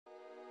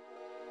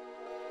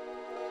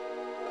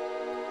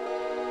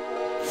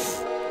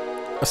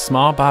A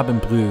small bobbin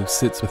blue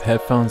sits with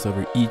headphones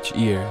over each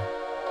ear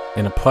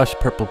in a plush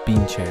purple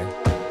bean chair.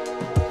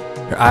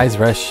 Her eyes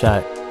rest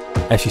shut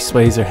as she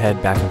sways her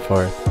head back and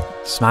forth,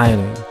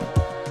 smiling,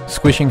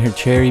 squishing her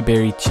cherry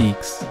berry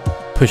cheeks,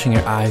 pushing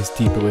her eyes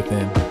deeper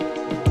within.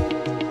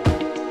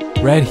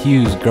 Red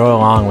hues grow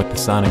along with the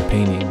sonic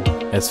painting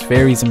as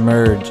fairies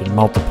emerge and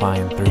multiply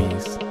in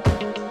threes.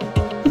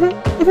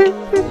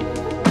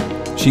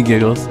 She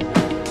giggles,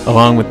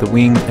 along with the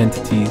winged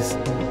entities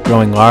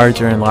growing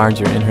larger and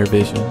larger in her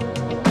vision. Don't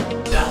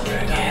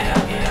forget,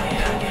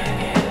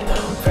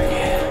 don't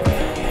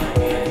forget,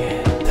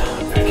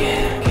 don't forget.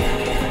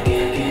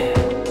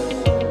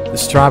 The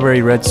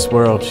strawberry red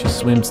swirl she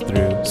swims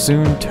through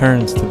soon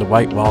turns to the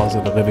white walls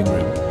of the living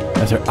room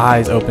as her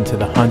eyes open to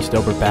the hunched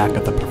over back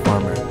of the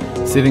performer,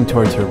 sitting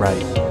towards her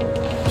right.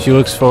 She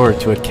looks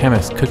forward to a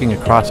chemist cooking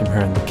across from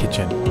her in the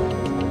kitchen.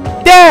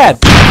 Dad!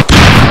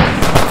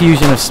 A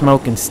fusion of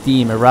smoke and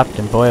steam erupt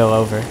and boil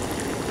over.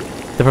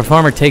 The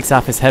performer takes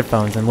off his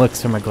headphones and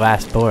looks from a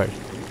glass board.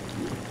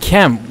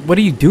 Chem, what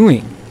are you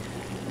doing?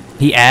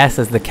 He asks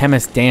as the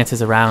chemist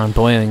dances around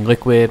boiling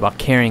liquid while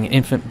carrying an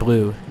infant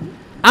blue.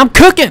 I'm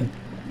cooking!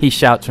 He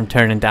shouts from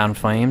turning down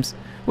flames.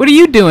 What are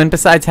you doing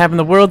besides having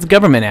the world's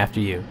government after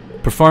you?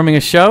 Performing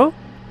a show?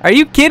 Are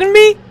you kidding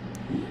me?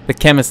 The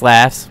chemist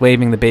laughs,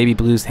 waving the baby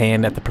blue's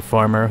hand at the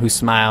performer, who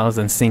smiles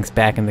and sinks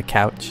back in the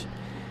couch.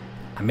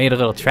 I made a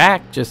little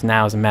track just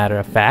now, as a matter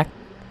of fact.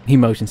 He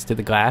motions to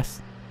the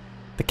glass.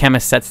 The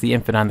chemist sets the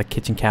infant on the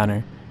kitchen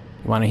counter.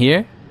 You want to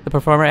hear? The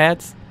performer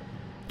adds.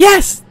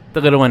 Yes! The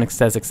little one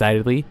says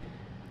excitedly.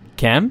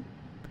 Chem?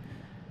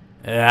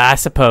 I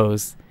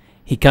suppose.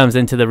 He comes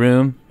into the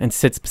room and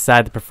sits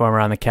beside the performer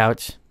on the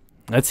couch.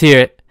 Let's hear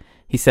it,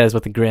 he says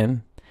with a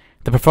grin.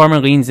 The performer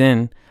leans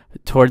in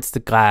towards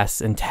the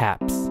glass and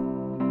taps.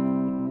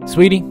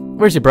 Sweetie,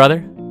 where's your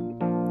brother?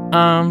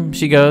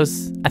 She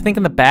goes, I think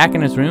in the back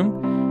in his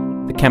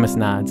room. The chemist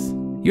nods.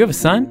 You have a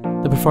son?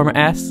 The performer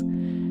asks.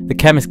 The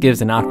chemist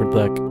gives an awkward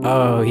look.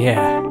 Oh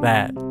yeah,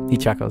 that. He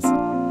chuckles.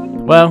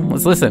 Well,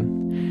 let's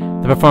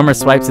listen. The performer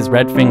swipes his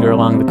red finger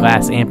along the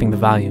glass, amping the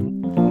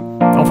volume.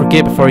 Don't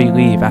forget before you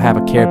leave, I have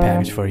a care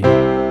package for you,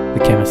 the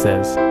chemist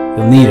says.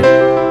 You'll need it.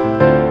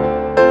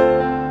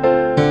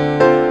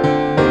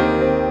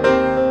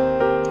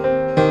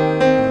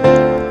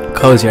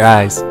 Close your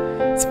eyes.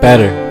 It's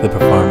better, the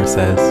performer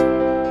says.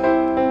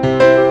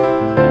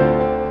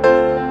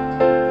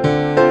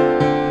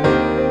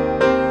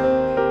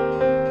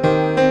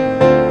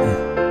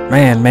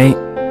 Man, mate,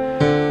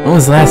 when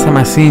was the last time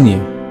I seen you?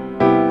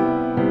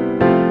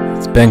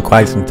 It's been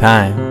quite some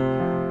time,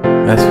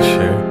 that's for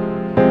sure.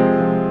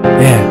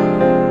 Yeah.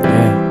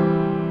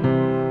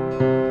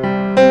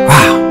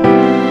 Wow.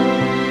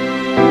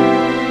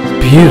 It's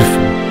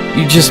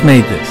beautiful. You just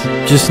made this,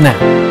 just now,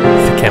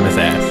 the chemist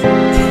asks.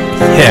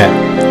 Yeah,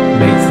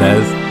 mate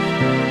says.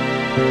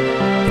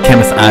 The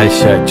chemist's eyes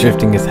shut,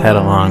 drifting his head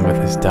along with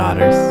his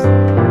daughter's.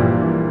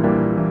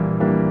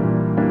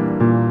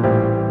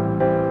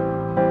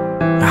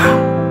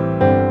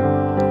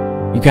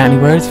 You got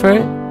any words for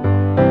it?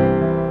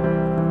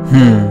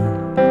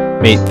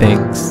 Mate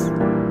thinks.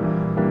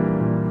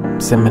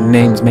 Said my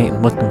name's mate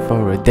and looking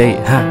for a date,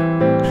 huh?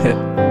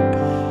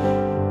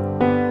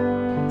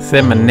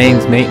 Said my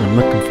name's mate and I'm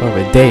looking for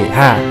a date,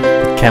 huh?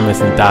 The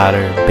chemist and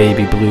daughter,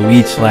 baby blue,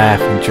 each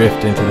laugh and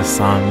drift into the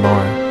song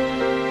more.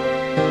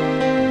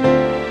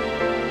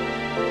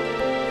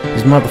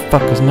 These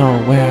motherfuckers know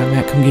where I'm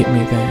at, come get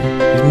me then.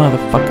 These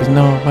motherfuckers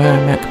know where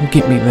I'm at, come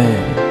get me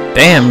then.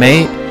 Damn,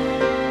 mate,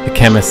 the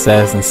chemist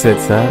says and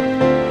sits up.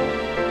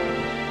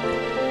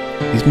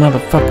 These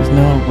motherfuckers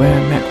know where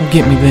I'm at, come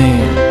get me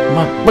then.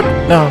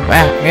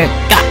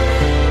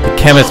 The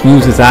chemist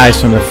moves his eyes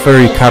from the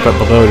furry carpet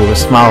below to a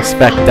small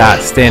speck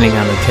dot standing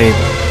on the table.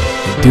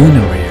 They do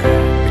know where you're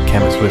at, the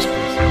chemist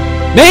whispers.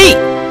 Mate!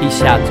 He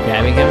shouts,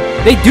 grabbing him.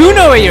 They do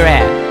know where you're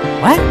at!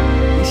 What?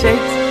 He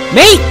shakes.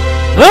 Mate!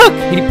 Look!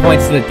 He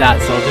points to the dot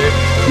soldier.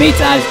 Mate's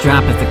eyes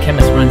drop as the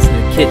chemist runs to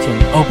the kitchen,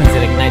 opens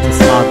and ignites a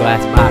small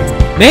glass box.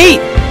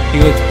 Mate! He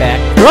looks back.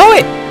 Throw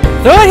it!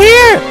 Throw it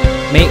here!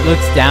 Mate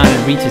looks down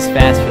and reaches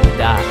fast for the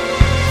dot.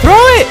 Throw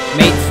it!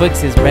 Mate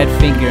flicks his red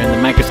finger and the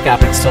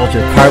microscopic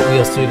soldier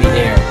cartwheels through the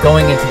air,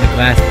 going into the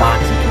glass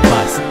box and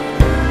combusts.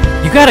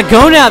 You gotta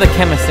go now, the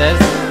chemist says.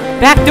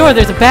 Back door,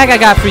 there's a bag I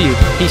got for you.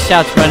 He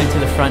shouts, running to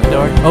the front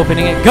door,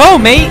 opening it. Go,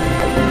 mate!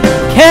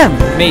 Chem,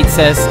 mate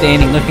says,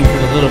 standing looking for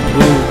the little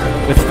blue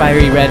with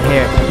fiery red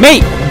hair.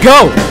 Mate,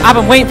 go! I've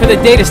been waiting for the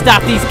day to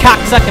stop these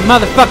cocksucking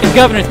motherfucking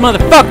governors,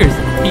 motherfuckers!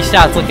 He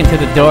shouts, looking to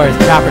the door as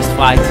choppers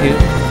fly too.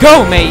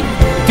 Go, mate!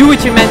 Do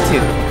what you're meant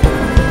to.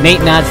 Mate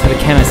nods to the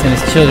chemist and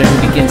his children,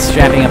 who begin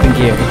strapping up in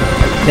gear.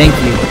 Thank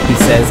you, he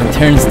says, and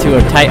turns to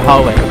a tight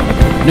hallway.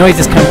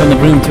 Noises come from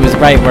the room to his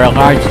right, where a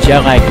large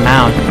gel-like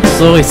mound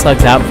slowly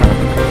slugs out from him.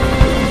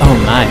 Oh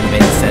my,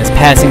 Mate says,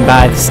 passing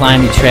by the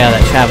slimy trail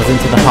that travels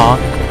into the hall.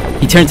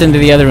 He turns into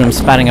the other room,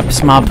 spotting a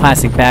small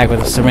plastic bag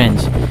with a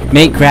syringe.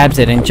 Mate grabs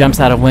it and jumps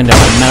out a window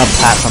on a metal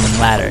platform and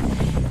ladder.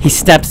 He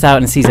steps out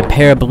and sees a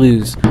pair of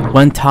blues,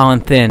 one tall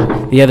and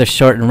thin, the other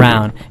short and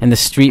round, and the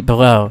street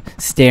below,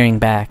 staring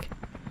back.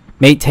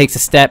 Mate takes a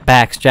step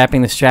back,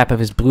 strapping the strap of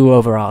his blue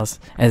overalls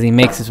as he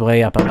makes his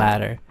way up a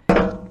ladder.